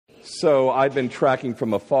So I've been tracking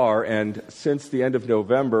from afar, and since the end of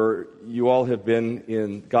November, you all have been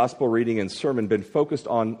in gospel reading and sermon, been focused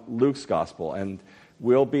on Luke's gospel, and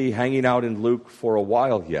we'll be hanging out in Luke for a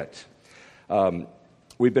while yet.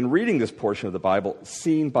 We've been reading this portion of the Bible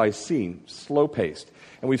scene by scene, slow-paced,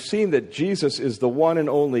 and we've seen that Jesus is the one and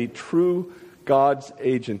only true God's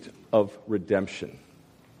agent of redemption.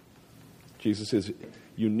 Jesus is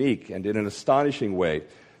unique and in an astonishing way,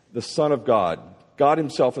 the Son of God, God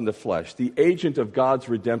himself in the flesh, the agent of God's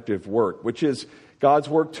redemptive work, which is God's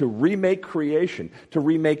work to remake creation, to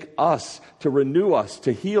remake us, to renew us,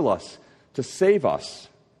 to heal us, to save us,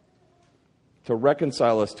 to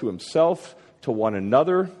reconcile us to himself, to one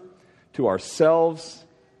another, to ourselves,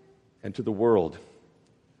 and to the world.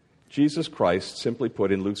 Jesus Christ, simply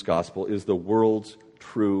put in Luke's gospel, is the world's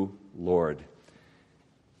true Lord.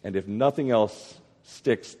 And if nothing else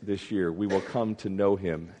sticks this year, we will come to know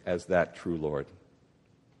him as that true Lord.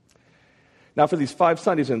 Now, for these 5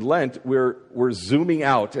 Sundays in Lent, we're zooming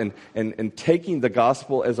out and taking the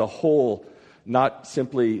gospel as a whole, not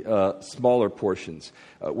simply smaller portions.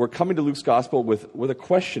 We're coming to Luke's gospel with a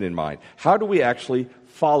question in mind. How do we actually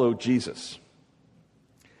follow Jesus?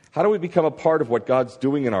 How do we become a part of what God's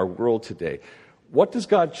doing in our world today? What does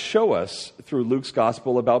God show us through Luke's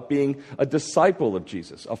gospel about being a disciple of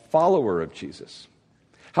Jesus, a follower of Jesus?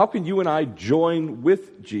 How can you and I join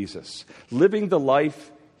with Jesus, living the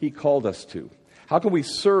life he called us to? How can we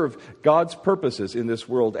serve God's purposes in this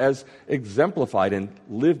world as exemplified and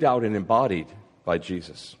lived out and embodied by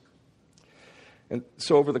Jesus? And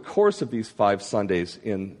so over the course of these 5 Sundays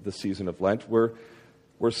in the season of Lent, we're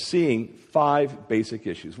seeing 5 basic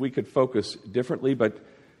issues. We could focus differently, but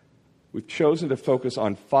we've chosen to focus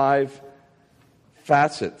on 5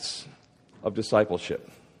 facets of discipleship.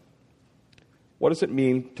 What does it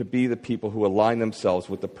mean to be the people who align themselves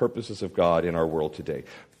with the purposes of God in our world today?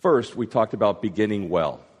 First, we talked about beginning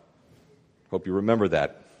well. Hope you remember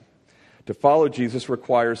that. To follow Jesus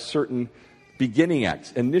requires certain beginning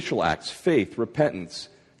acts, initial acts, faith, repentance,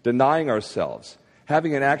 denying ourselves,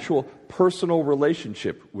 having an actual personal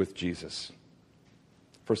relationship with Jesus.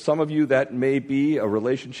 For some of you, that may be a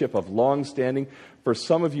relationship of long standing. For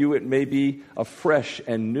some of you, it may be a fresh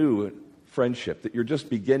and new friendship that you're just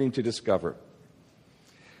beginning to discover.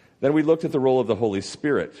 Then we looked at the role of the Holy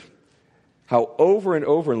Spirit, how over and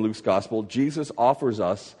over in Luke's gospel, Jesus offers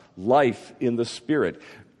us life in the Spirit.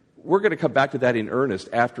 We're going to come back to that in earnest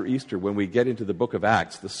after Easter when we get into the book of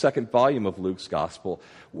Acts, the 2nd volume of Luke's gospel,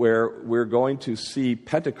 where we're going to see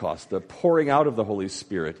Pentecost, the pouring out of the Holy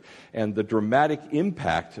Spirit, and the dramatic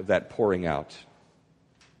impact of that pouring out.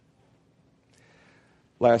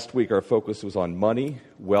 Last week, our focus was on money,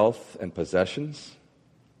 wealth, and possessions.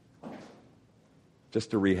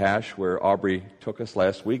 Just to rehash where Aubrey took us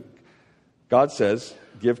last week, God says,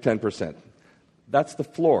 give 10%. That's the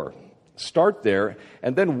floor. Start there,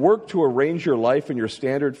 and then work to arrange your life and your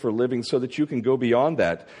standard for living so that you can go beyond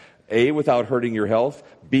that. A, without hurting your health.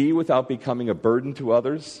 B, without becoming a burden to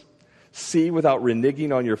others. C, without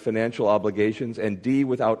reneging on your financial obligations. And D,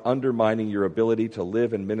 without undermining your ability to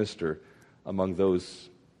live and minister among those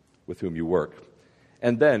with whom you work.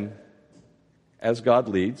 And then, as God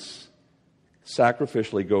leads,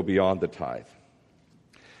 sacrificially go beyond the tithe.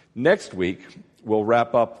 Next week, we'll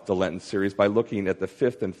wrap up the Lenten series by looking at the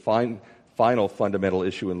 5th and final fundamental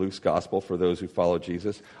issue in Luke's gospel for those who follow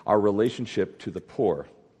Jesus, our relationship to the poor.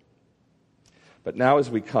 But now as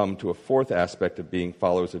we come to a 4th aspect of being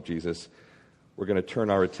followers of Jesus, we're going to turn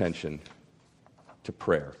our attention to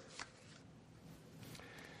prayer.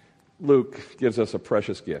 Luke gives us a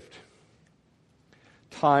precious gift.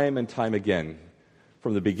 Time and time again,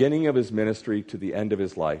 from the beginning of his ministry to the end of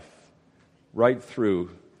his life, right through,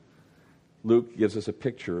 Luke gives us a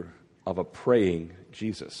picture of a praying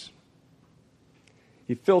Jesus.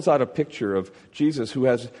 He fills out a picture of Jesus who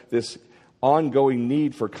has this ongoing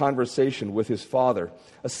need for conversation with his Father,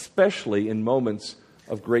 especially in moments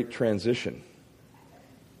of great transition.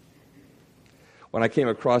 When I came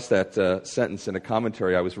across that sentence in a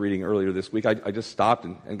commentary I was reading earlier this week, I just stopped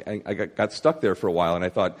and I got stuck there for a while, and I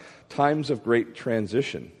thought, times of great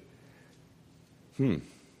transition.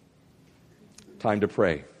 Time to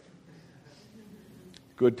pray.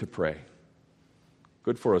 Good to pray.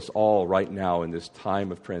 Good for us all right now in this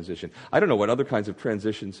time of transition. I don't know what other kinds of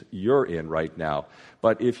transitions you're in right now,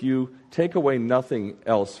 but if you take away nothing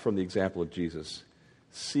else from the example of Jesus,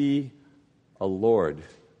 see a Lord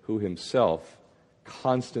who himself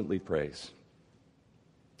constantly prays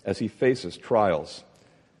as he faces trials,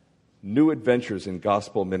 new adventures in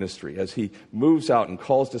gospel ministry, as he moves out and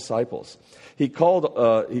calls disciples. He called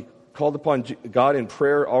called upon God in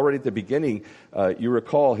prayer already at the beginning. You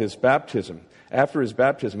recall his baptism. After his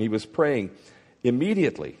baptism, he was praying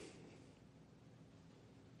immediately.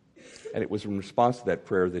 And it was in response to that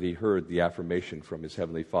prayer that he heard the affirmation from his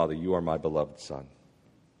heavenly Father, "You are my beloved Son."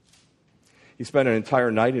 He spent an entire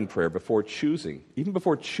night in prayer before choosing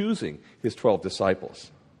his 12 disciples.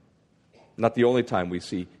 Not the only time we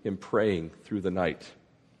see him praying through the night.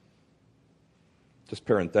 Just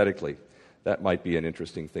parenthetically, that might be an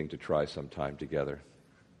interesting thing to try sometime together.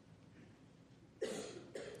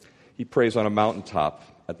 He prays on a mountaintop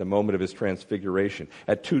at the moment of his transfiguration.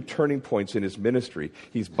 At 2 turning points in his ministry,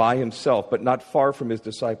 he's by himself, but not far from his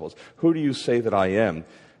disciples. "Who do you say that I am?"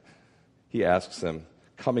 he asks them,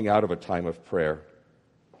 coming out of a time of prayer.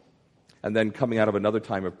 And then coming out of another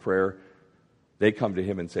time of prayer, they come to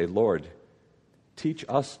him and say, "Lord, teach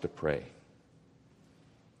us to pray."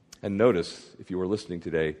 And notice, if you were listening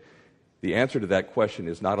today, the answer to that question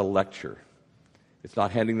is not a lecture. It's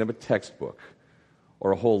not handing them a textbook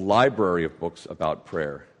or a whole library of books about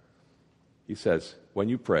prayer. He says, when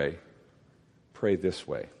you pray, pray this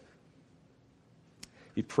way.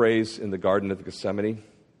 He prays in the Garden of Gethsemane.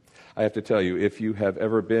 I have to tell you, if you have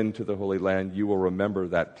ever been to the Holy Land, you will remember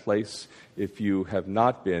that place. If you have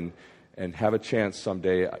not been and have a chance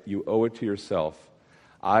someday, you owe it to yourself.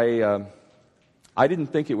 I didn't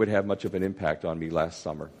think it would have much of an impact on me last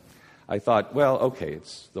summer. I thought, well, okay,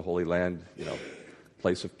 it's the Holy Land,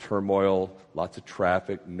 place of turmoil, lots of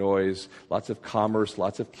traffic, noise, lots of commerce,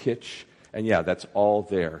 lots of kitsch, and yeah, that's all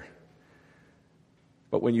there.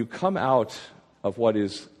 But when you come out of what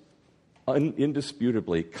is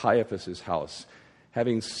indisputably Caiaphas' house,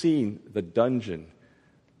 having seen the dungeon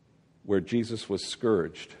where Jesus was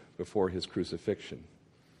scourged before his crucifixion,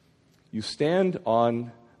 you stand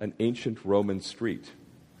on an ancient Roman street.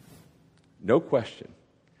 No question.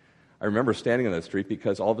 I remember standing on that street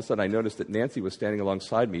because all of a sudden I noticed that Nancy was standing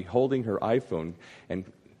alongside me holding her iPhone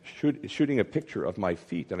and shooting a picture of my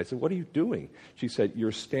feet. And I said, "What are you doing?" She said,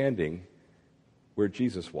 "You're standing where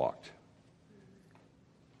Jesus walked,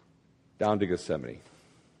 down to Gethsemane,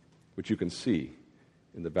 which you can see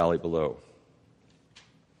in the valley below."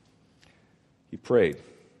 He prayed.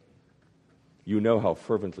 You know how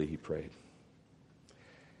fervently he prayed.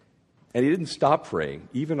 And he didn't stop praying,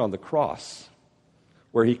 even on the cross,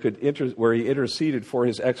 where he interceded for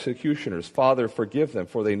his executioners. "Father, forgive them,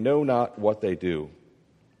 for they know not what they do."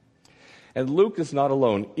 And Luke is not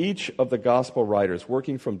alone. Each of the gospel writers,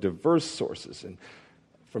 working from diverse sources and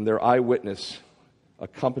from their eyewitness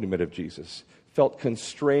accompaniment of Jesus, felt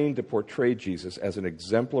constrained to portray Jesus as an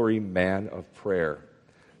exemplary man of prayer.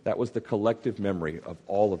 That was the collective memory of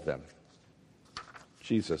all of them.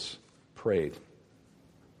 Jesus prayed.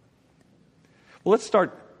 Well, let's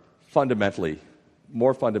start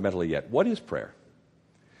more fundamentally yet. What is prayer?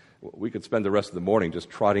 We could spend the rest of the morning just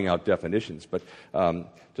trotting out definitions, but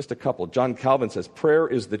just a couple. John Calvin says, "Prayer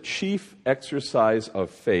is the chief exercise of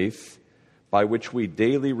faith by which we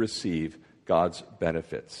daily receive God's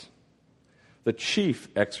benefits." The chief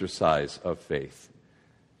exercise of faith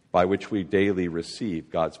by which we daily receive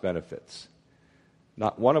God's benefits.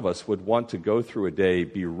 Not one of us would want to go through a day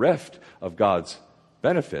bereft of God's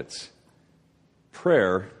benefits.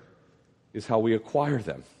 Prayer is how we acquire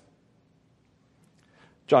them.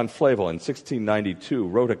 John Flavel in 1692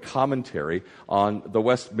 wrote a commentary on the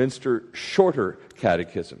Westminster Shorter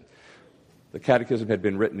Catechism. The Catechism had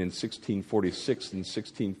been written in 1646 and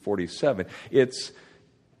 1647. It's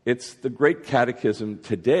the great catechism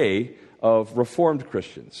today of Reformed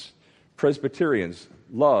Christians. Presbyterians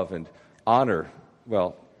love and honor,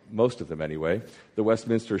 well, most of them anyway, the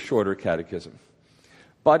Westminster Shorter Catechism.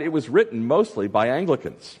 But it was written mostly by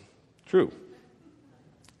Anglicans. True.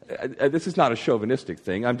 This is not a chauvinistic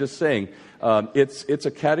thing. I'm just saying it's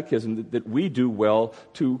a catechism that we do well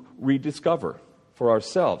to rediscover for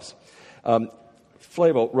ourselves.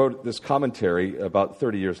 Flavel wrote this commentary about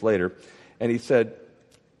 30 years later, and he said,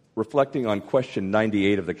 reflecting on question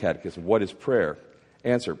 98 of the Catechism, what is prayer?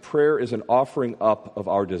 Answer, prayer is an offering up of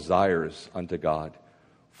our desires unto God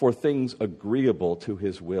for things agreeable to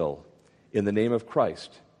his will in the name of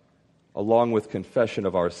Christ, along with confession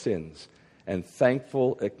of our sins and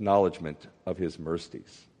thankful acknowledgement of his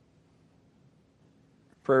mercies.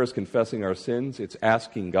 Prayer is confessing our sins. It's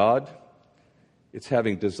asking God. It's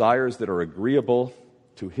having desires that are agreeable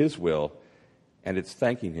to his will, and it's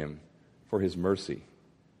thanking him for his mercy,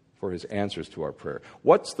 for his answers to our prayer.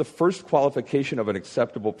 What's the first qualification of an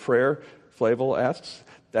acceptable prayer? Flavel asks,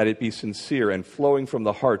 that it be sincere and flowing from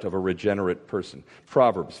the heart of a regenerate person.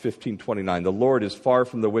 Proverbs 15:29, the Lord is far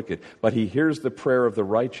from the wicked, but he hears the prayer of the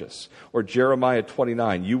righteous. Or Jeremiah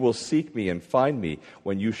 29, you will seek me and find me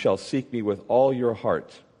when you shall seek me with all your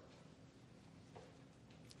heart.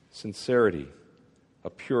 Sincerity, a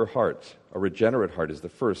pure heart, a regenerate heart is the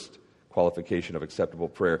first qualification of acceptable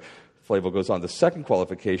prayer. Flavel goes on, the second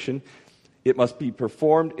qualification, it must be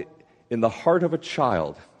performed in the heart of a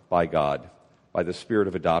child by God, by the Spirit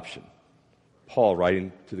of adoption. Paul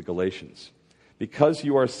writing to the Galatians, because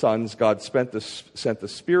you are sons, God sent the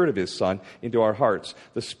Spirit of his Son into our hearts,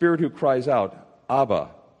 the Spirit who cries out, Abba,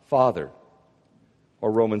 Father.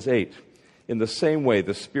 Or Romans 8, in the same way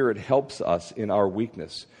the Spirit helps us in our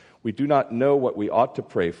weakness. We do not know what we ought to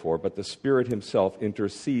pray for, but the Spirit himself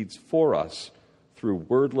intercedes for us through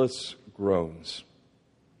wordless groans.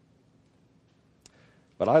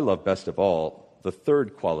 But I love best of all the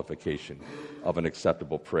third qualification of an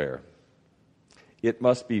acceptable prayer. It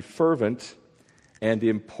must be fervent and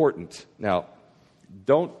important. Now,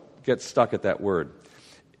 don't get stuck at that word.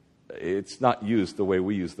 It's not used the way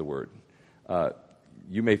we use the word.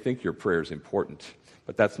 You may think your prayer is important,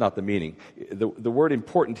 but that's not the meaning. The word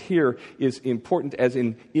important here is important as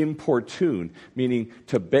in importune, meaning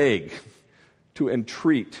to beg, to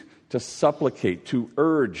entreat, to supplicate, to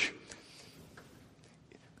urge.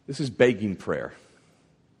 This is begging prayer.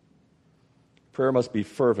 Prayer must be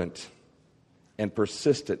fervent and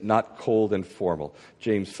persistent, not cold and formal.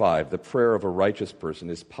 James 5, the prayer of a righteous person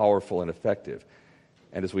is powerful and effective.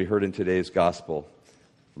 And as we heard in today's gospel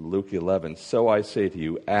from Luke 11, so I say to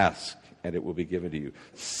you, ask and it will be given to you.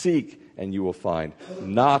 Seek and you will find.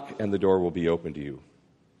 Knock and the door will be opened to you.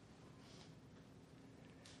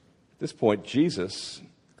 At this point, Jesus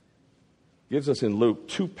gives us in Luke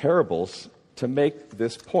two parables to make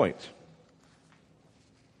this point.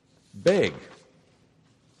 Beg,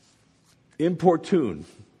 importune,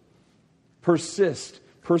 persist,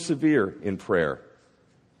 persevere in prayer,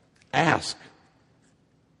 ask.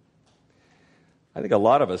 I think a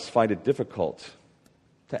lot of us find it difficult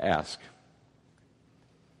to ask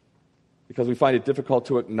because we find it difficult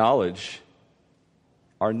to acknowledge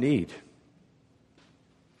our need.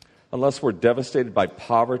 Unless we're devastated by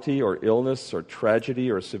poverty or illness or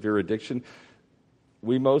tragedy or severe addiction,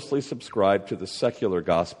 we mostly subscribe to the secular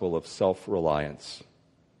gospel of self-reliance.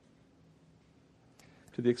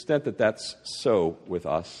 To the extent that that's so with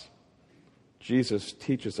us, Jesus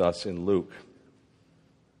teaches us in Luke.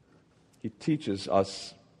 He teaches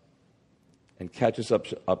us and catches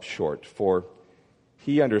up short, for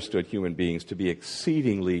he understood human beings to be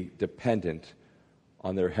exceedingly dependent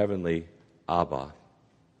on their heavenly Abba,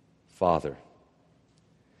 Father.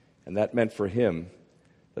 And that meant for him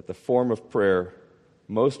that the form of prayer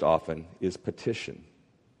most often is petition.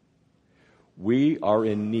 We are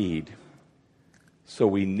in need, so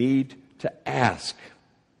we need to ask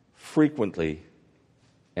frequently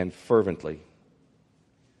and fervently.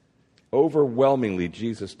 Overwhelmingly,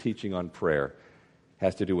 Jesus' teaching on prayer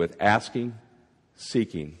has to do with asking,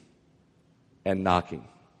 seeking, and knocking.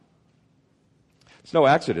 It's no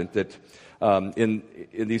accident that in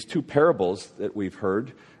these two parables that we've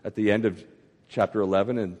heard at the end of chapter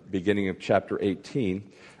 11 and beginning of chapter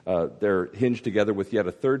 18, they're hinged together with yet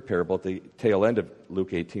a third parable at the tail end of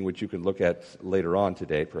Luke 18, which you can look at later on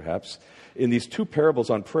today, perhaps. In these two parables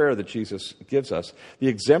on prayer that Jesus gives us, the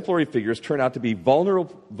exemplary figures turn out to be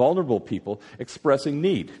vulnerable people expressing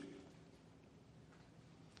need.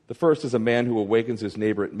 The first is a man who awakens his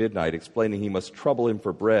neighbor at midnight, explaining he must trouble him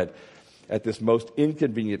for bread at this most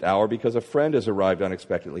inconvenient hour because a friend has arrived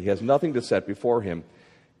unexpectedly. He has nothing to set before him.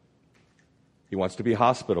 He wants to be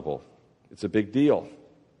hospitable. It's a big deal.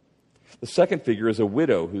 The second figure is a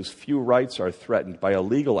widow whose few rights are threatened by a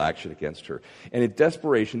legal action against her. And in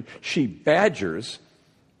desperation, she badgers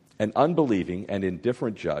an unbelieving and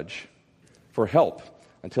indifferent judge for help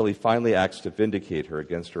until he finally acts to vindicate her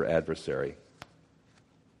against her adversary.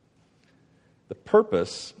 The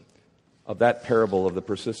purpose of that parable of the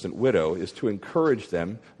persistent widow is to encourage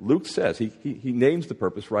them. Luke says, he names the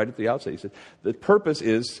purpose right at the outset. He said, the purpose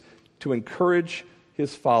is to encourage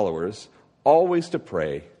his followers always to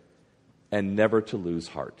pray and never to lose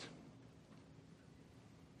heart.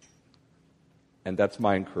 And that's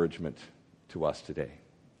my encouragement to us today.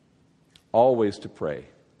 Always to pray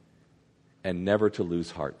and never to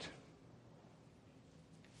lose heart.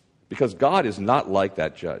 Because God is not like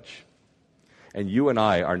that judge. And you and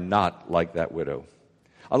I are not like that widow.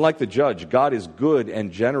 Unlike the judge, God is good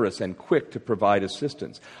and generous and quick to provide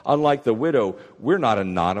assistance. Unlike the widow, we're not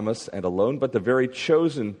anonymous and alone, but the very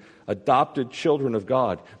chosen, adopted children of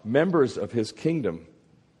God, members of his kingdom.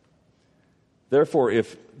 Therefore,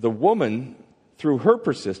 if the woman, through her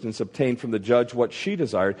persistence, obtained from the judge what she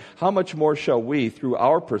desired, how much more shall we, through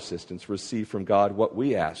our persistence, receive from God what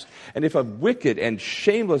we ask? And if a wicked and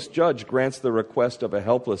shameless judge grants the request of a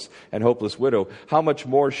helpless and hopeless widow, how much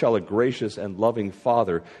more shall a gracious and loving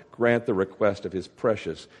Father grant the request of his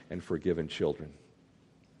precious and forgiven children?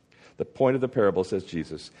 The point of the parable, says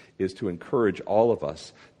Jesus, is to encourage all of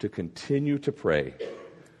us to continue to pray,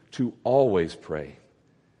 to always pray,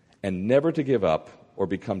 and never to give up or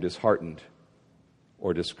become disheartened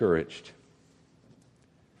or discouraged.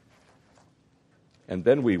 And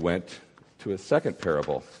then we went to a second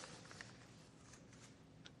parable,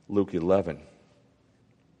 Luke 11.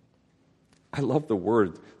 I love the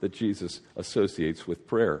word that Jesus associates with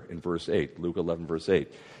prayer in verse 8, Luke 11, verse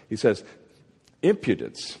 8. He says,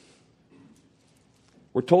 impudence.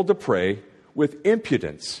 We're told to pray with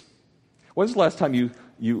impudence. When's the last time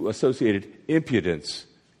you associated impudence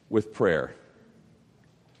with prayer?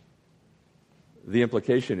 The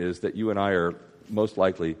implication is that you and I are most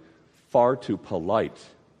likely far too polite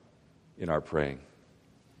in our praying.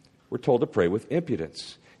 We're told to pray with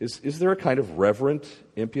impudence. Is there a kind of reverent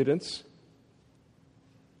impudence?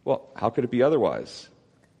 Well, how could it be otherwise?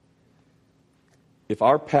 If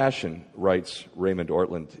our passion, writes Raymond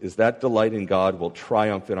Ortland, is that delight in God will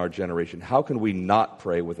triumph in our generation, how can we not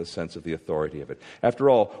pray with a sense of the authority of it? After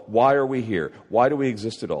all, why are we here? Why do we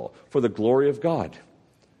exist at all? For the glory of God.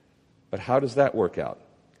 But how does that work out?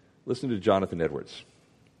 Listen to Jonathan Edwards.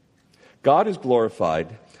 God is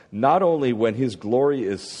glorified not only when his glory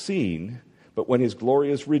is seen, but when his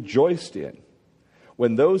glory is rejoiced in.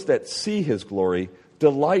 When those that see his glory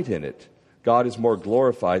delight in it, God is more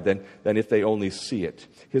glorified than if they only see it.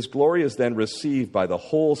 His glory is then received by the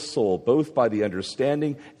whole soul, both by the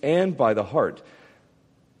understanding and by the heart.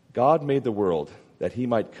 God made the world that he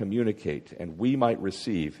might communicate and we might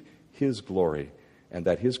receive his glory, and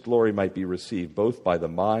that his glory might be received both by the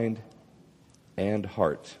mind and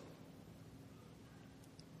heart.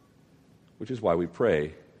 Which is why we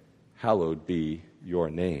pray, hallowed be your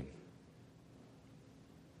name.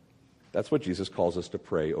 That's what Jesus calls us to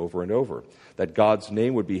pray over and over, that God's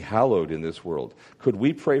name would be hallowed in this world. Could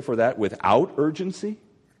we pray for that without urgency?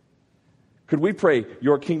 Could we pray,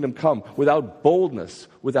 your kingdom come, without boldness,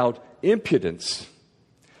 without impudence?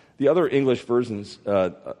 The other English versions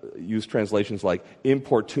use translations like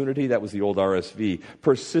importunity, that was the old RSV,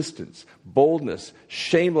 persistence, boldness,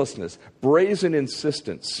 shamelessness, brazen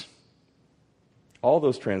insistence. All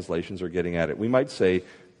those translations are getting at it. We might say,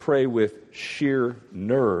 pray with sheer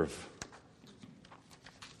nerve.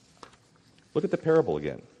 Look at the parable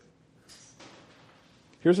again.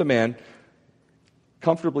 Here's a man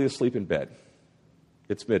comfortably asleep in bed.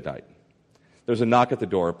 It's midnight. There's a knock at the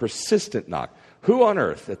door, a persistent knock. Who on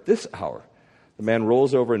earth at this hour? The man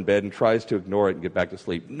rolls over in bed and tries to ignore it and get back to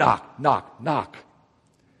sleep. Knock, knock, knock.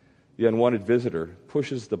 The unwanted visitor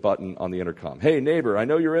pushes the button on the intercom. Hey, neighbor, I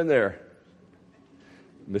know you're in there.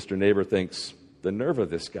 Mr. Neighbor thinks, the nerve of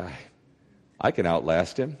this guy. I can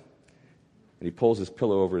outlast him. And he pulls his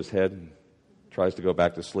pillow over his head and tries to go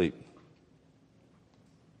back to sleep.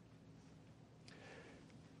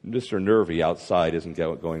 Mr. Nervy outside isn't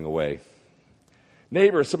going away.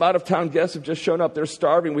 Neighbor, some out-of-town guests have just shown up. They're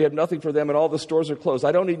starving. We have nothing for them, and all the stores are closed.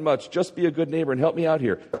 I don't need much. Just be a good neighbor and help me out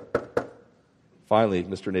here. Finally,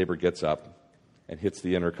 Mr. Neighbor gets up and hits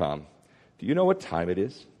the intercom. Do you know what time it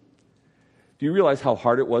is? Do you realize how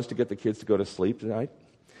hard it was to get the kids to go to sleep tonight?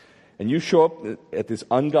 And you show up at this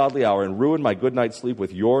ungodly hour and ruin my good night's sleep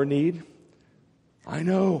with your need? I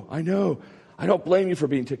know. I don't blame you for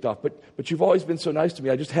being ticked off, but you've always been so nice to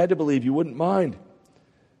me. I just had to believe you wouldn't mind.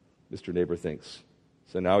 Mr. Neighbor thinks.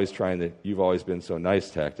 So now he's trying the you've always been so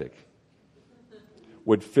nice tactic.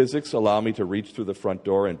 Would physics allow me to reach through the front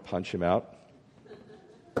door and punch him out?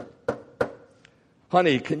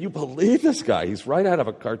 Honey, can you believe this guy? He's right out of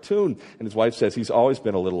a cartoon. And his wife says, he's always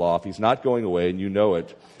been a little off. He's not going away, and you know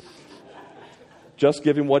it. Just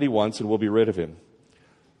give him what he wants, and we'll be rid of him.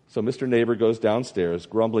 So Mr. Neighbor goes downstairs,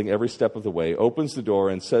 grumbling every step of the way, opens the door,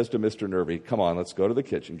 and says to Mr. Nervy, come on, let's go to the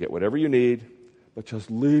kitchen, get whatever you need, but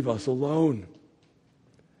just leave us alone.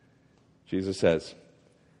 Jesus says,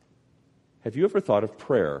 have you ever thought of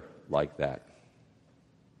prayer like that?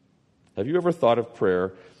 Have you ever thought of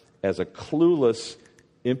prayer as a clueless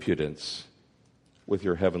impudence with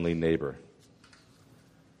your heavenly neighbor?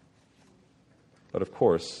 But of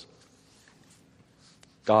course,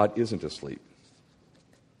 God isn't asleep.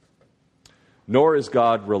 Nor is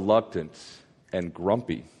God reluctant and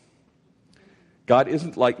grumpy. God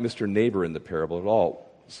isn't like Mr. Neighbor in the parable at all.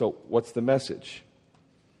 So what's the message?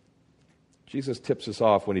 Jesus tips us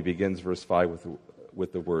off when he begins verse 5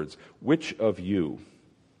 with the words, which of you?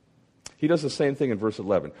 He does the same thing in verse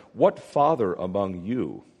 11. What father among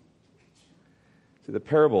you? See, the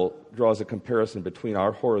parable draws a comparison between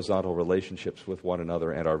our horizontal relationships with one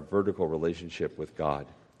another and our vertical relationship with God.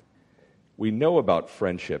 We know about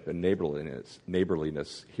friendship and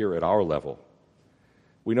neighborliness here at our level.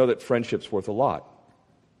 We know that friendship's worth a lot,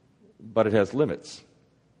 but it has limits.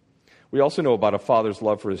 We also know about a father's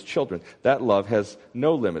love for his children. That love has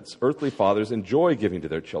no limits. Earthly fathers enjoy giving to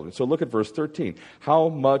their children. So look at verse 13. How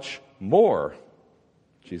much more,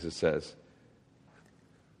 Jesus says.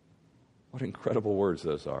 What incredible words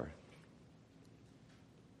those are.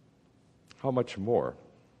 How much more?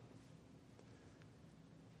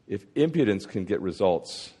 If impudence can get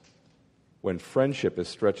results when friendship is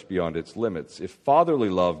stretched beyond its limits, if fatherly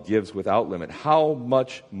love gives without limit, how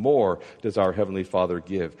much more does our Heavenly Father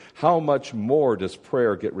give? How much more does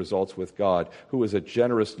prayer get results with God, who is a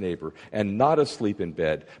generous neighbor and not asleep in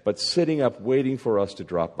bed, but sitting up waiting for us to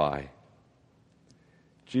drop by?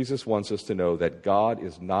 Jesus wants us to know that God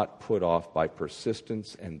is not put off by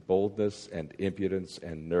persistence and boldness and impudence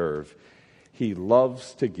and nerve. He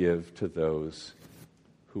loves to give to those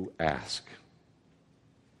who ask.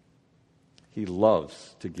 He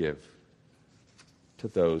loves to give to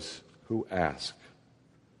those who ask.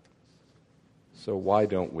 So why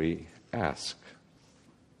don't we ask?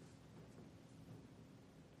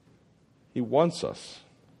 He wants us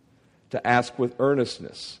to ask with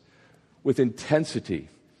earnestness, with intensity,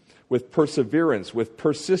 with perseverance, with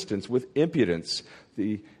persistence, with impudence.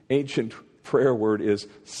 The ancient prayer word is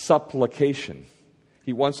supplication.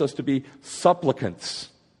 He wants us to be supplicants,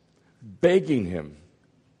 begging him.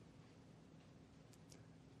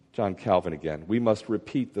 John Calvin again. We must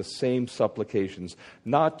repeat the same supplications,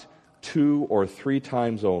 not 2 or 3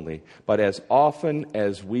 times only, but as often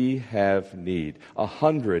as we have need,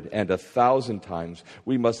 100 and 1,000 times.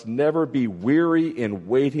 We must never be weary in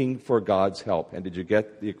waiting for God's help. And did you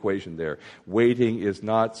get the equation there? Waiting is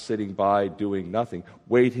not sitting by doing nothing.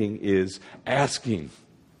 Waiting is asking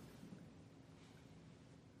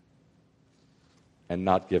and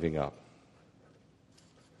not giving up.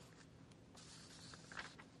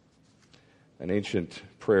 An ancient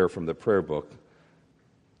prayer from the prayer book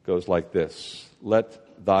goes like this.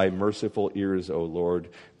 Let thy merciful ears, O Lord,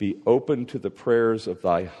 be open to the prayers of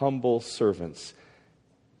thy humble servants,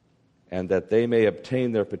 and that they may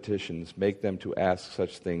obtain their petitions, make them to ask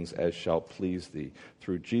such things as shall please thee,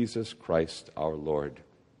 through Jesus Christ our Lord.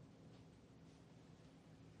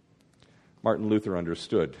 Martin Luther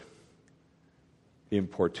understood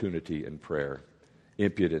importunity in prayer,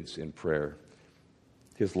 impudence in prayer.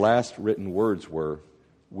 His last written words were,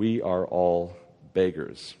 "We are all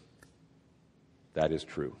beggars." That is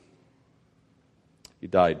true. He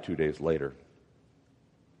died 2 days later.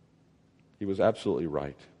 He was absolutely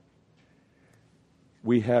right.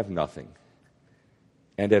 We have nothing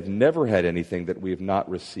and have never had anything that we have not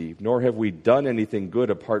received, nor have we done anything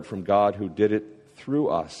good apart from God who did it through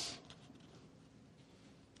us.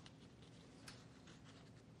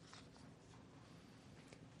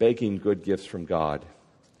 Begging good gifts from God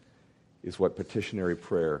is what petitionary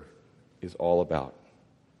prayer is all about.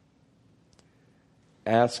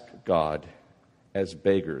 Ask God as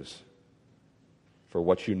beggars for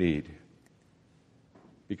what you need,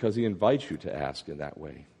 because he invites you to ask in that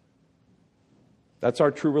way. That's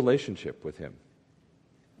our true relationship with him.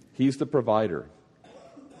 He's the provider.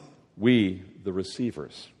 We, the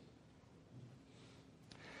receivers.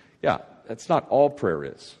 Yeah, that's not all prayer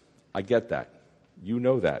is. I get that. You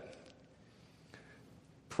know that.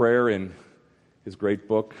 Prayer in his great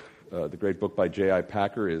book, the great book by J.I.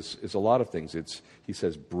 Packer, is a lot of things. He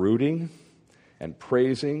says, brooding and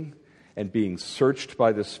praising and being searched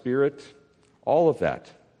by the Spirit, all of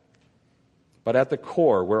that. But at the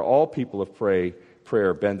core, where all people of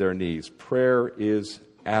prayer bend their knees, prayer is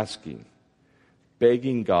asking,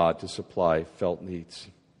 begging God to supply felt needs.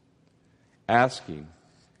 Asking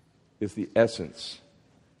is the essence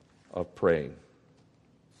of praying.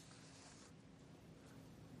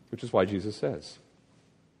 Which is why Jesus says,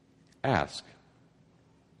 ask,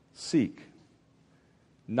 seek,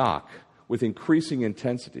 knock with increasing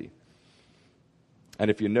intensity.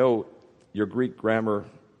 And if you know your Greek grammar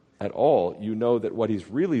at all, you know that what he's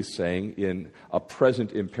really saying in a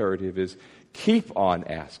present imperative is keep on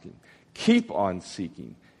asking, keep on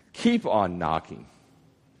seeking, keep on knocking.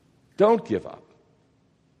 Don't give up.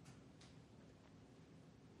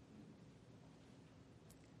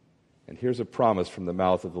 And here's a promise from the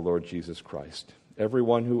mouth of the Lord Jesus Christ.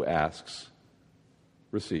 Everyone who asks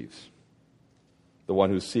receives. The one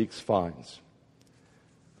who seeks finds.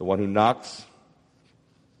 The one who knocks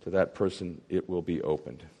to that person it will be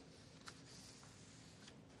opened.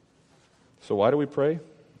 So why do we pray?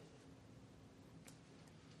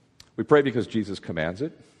 We pray because Jesus commands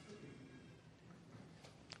it.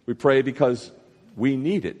 We pray because we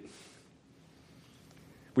need it.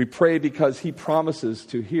 We pray because he promises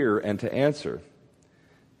to hear and to answer.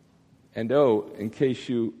 And in case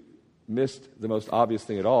you missed the most obvious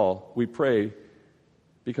thing at all, we pray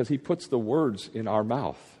because he puts the words in our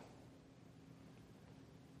mouth.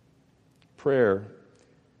 Prayer,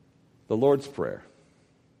 the Lord's Prayer,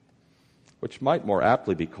 which might more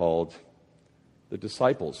aptly be called the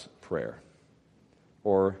disciples' prayer,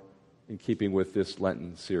 or, in keeping with this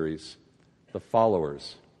Lenten series, the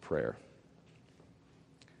followers' prayer.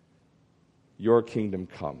 Your kingdom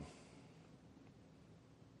come.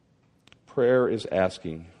 Prayer is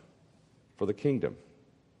asking for the kingdom.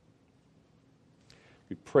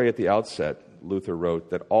 We pray at the outset, Luther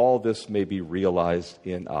wrote, that all this may be realized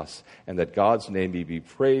in us, and that God's name may be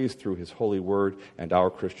praised through his holy word and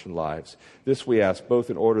our Christian lives. This we ask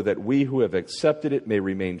both in order that we who have accepted it may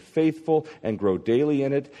remain faithful and grow daily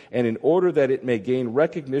in it, and in order that it may gain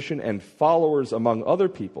recognition and followers among other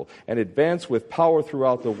people and advance with power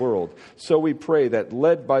throughout the world. So we pray that,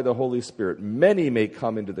 led by the Holy Spirit, many may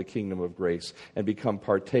come into the kingdom of grace and become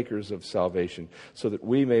partakers of salvation, so that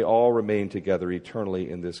we may all remain together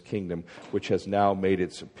eternally in this kingdom, which has now made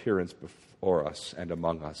its appearance before us and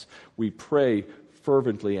among us. We pray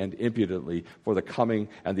fervently and impudently for the coming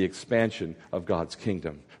and the expansion of God's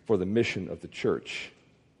kingdom, for the mission of the church.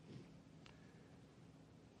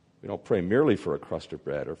 We don't pray merely for a crust of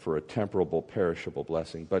bread or for a temporal, perishable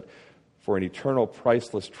blessing, but for an eternal,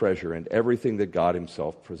 priceless treasure and everything that God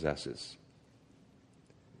himself possesses.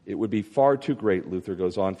 It would be far too great, Luther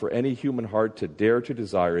goes on, for any human heart to dare to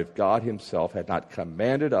desire if God himself had not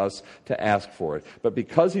commanded us to ask for it. But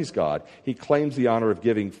because he's God, he claims the honor of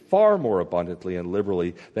giving far more abundantly and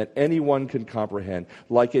liberally than anyone can comprehend,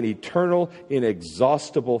 like an eternal,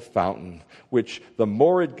 inexhaustible fountain, which the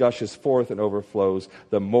more it gushes forth and overflows,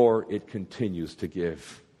 the more it continues to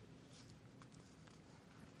give.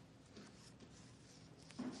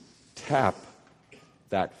 Tap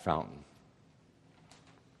that fountain.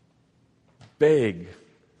 Beg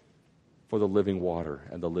for the living water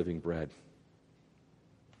and the living bread.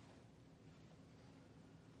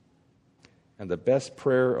 And the best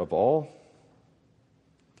prayer of all,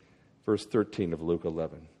 verse 13 of Luke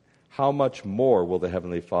 11. How much more will the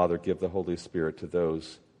Heavenly Father give the Holy Spirit to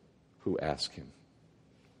those who ask him?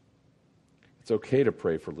 It's okay to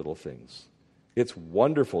pray for little things. It's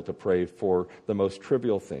wonderful to pray for the most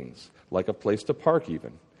trivial things, like a place to park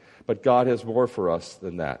even. But God has more for us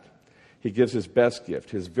than that. He gives his best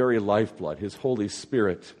gift, his very lifeblood, his Holy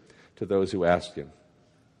Spirit, to those who ask him.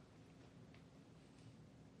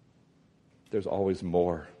 There's always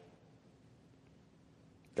more.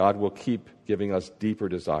 God will keep giving us deeper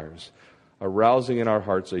desires, arousing in our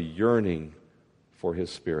hearts a yearning for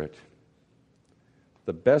his Spirit.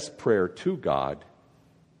 The best prayer to God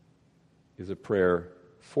is a prayer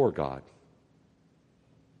for God.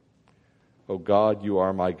 O God, you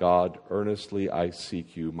are my God. Earnestly I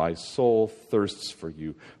seek you. My soul thirsts for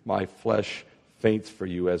you. My flesh faints for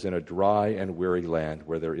you, as in a dry and weary land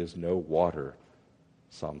where there is no water.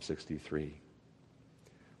 Psalm 63.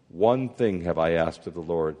 One thing have I asked of the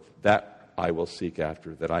Lord, that I will seek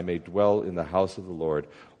after, that I may dwell in the house of the Lord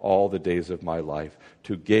all the days of my life,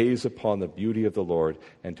 to gaze upon the beauty of the Lord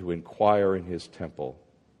and to inquire in his temple.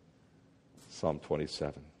 Psalm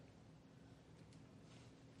 27.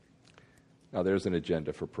 Now there's an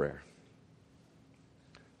agenda for prayer.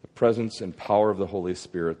 The presence and power of the Holy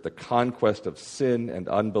Spirit, the conquest of sin and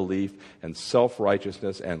unbelief and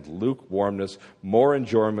self-righteousness and lukewarmness, more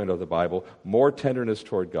enjoyment of the Bible, more tenderness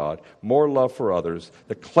toward God, more love for others,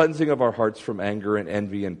 the cleansing of our hearts from anger and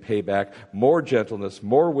envy and payback, more gentleness,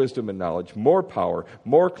 more wisdom and knowledge, more power,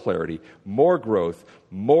 more clarity, more growth,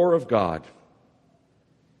 more of God.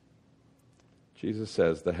 Jesus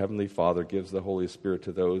says the Heavenly Father gives the Holy Spirit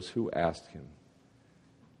to those who ask him,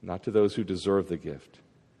 not to those who deserve the gift,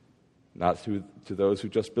 not to those who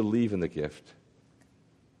just believe in the gift,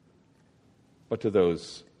 but to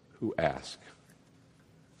those who ask.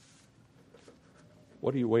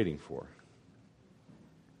 What are you waiting for?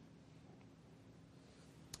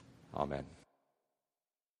 Amen.